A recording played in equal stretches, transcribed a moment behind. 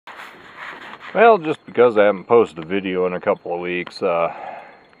Well, just because I haven't posted a video in a couple of weeks,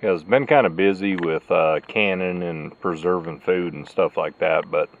 it's been kind of busy with canning and preserving food and stuff like that.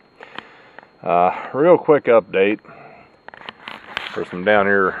 But real quick update. First, I'm down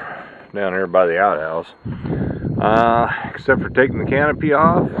here by the outhouse. Except for taking the canopy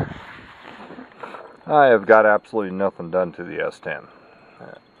off, I have got absolutely nothing done to the S10.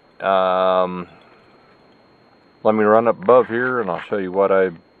 Let me run up above here and I'll show you what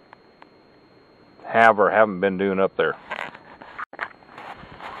I have or haven't been doing up there.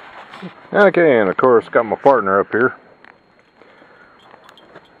 Okay, and of course got my partner up here.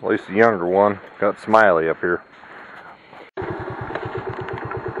 At least the younger one. Got Smiley up here.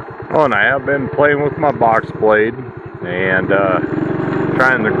 Oh, and I have been playing with my box blade and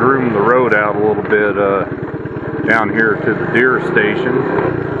trying to groom the road out a little bit down here to the deer station.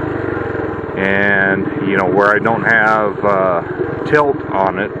 And you know, where I don't have tilt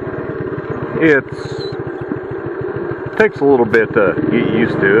on it, it takes a little bit to get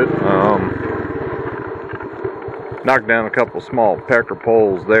used to it. Knocked down a couple small pecker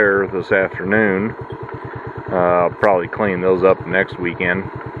poles there this afternoon. I'll probably clean those up next weekend.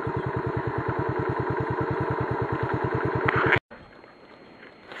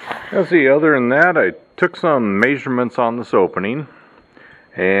 Let's see, other than that, I took some measurements on this opening,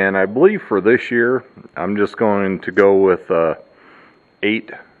 and I believe for this year I'm just going to go with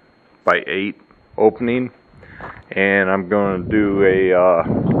 8 by 8 opening, and I'm going to do a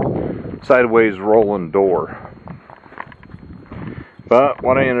sideways rolling door. But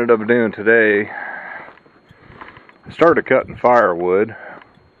what I ended up doing today, I started cutting firewood,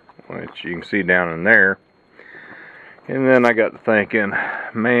 which you can see down in there. And then I got to thinking,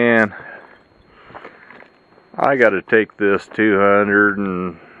 man, I got to take this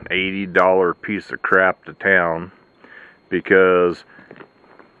 $280 piece of crap to town, because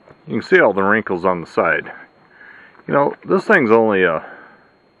you can see all the wrinkles on the side. You know, this thing's only a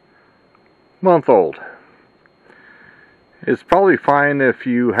month old. It's probably fine if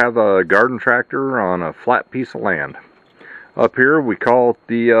you have a garden tractor on a flat piece of land. Up here we call it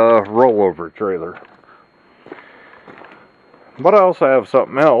the rollover trailer. But I also have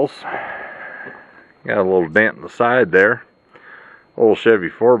something else. Got a little dent in the side there. Old Chevy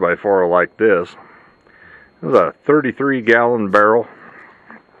 4x4 like this. This is a 33-gallon barrel.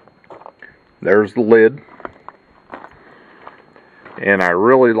 There's the lid. And I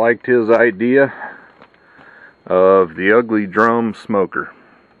really liked his idea of the ugly drum smoker.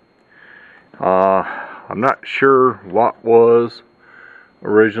 I'm not sure what was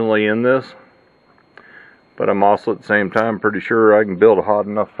originally in this, but I'm also at the same time pretty sure I can build a hot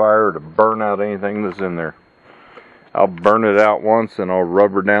enough fire to burn out anything that's in there. I'll burn it out once and I'll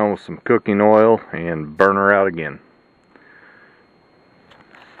rub her down with some cooking oil and burn her out again.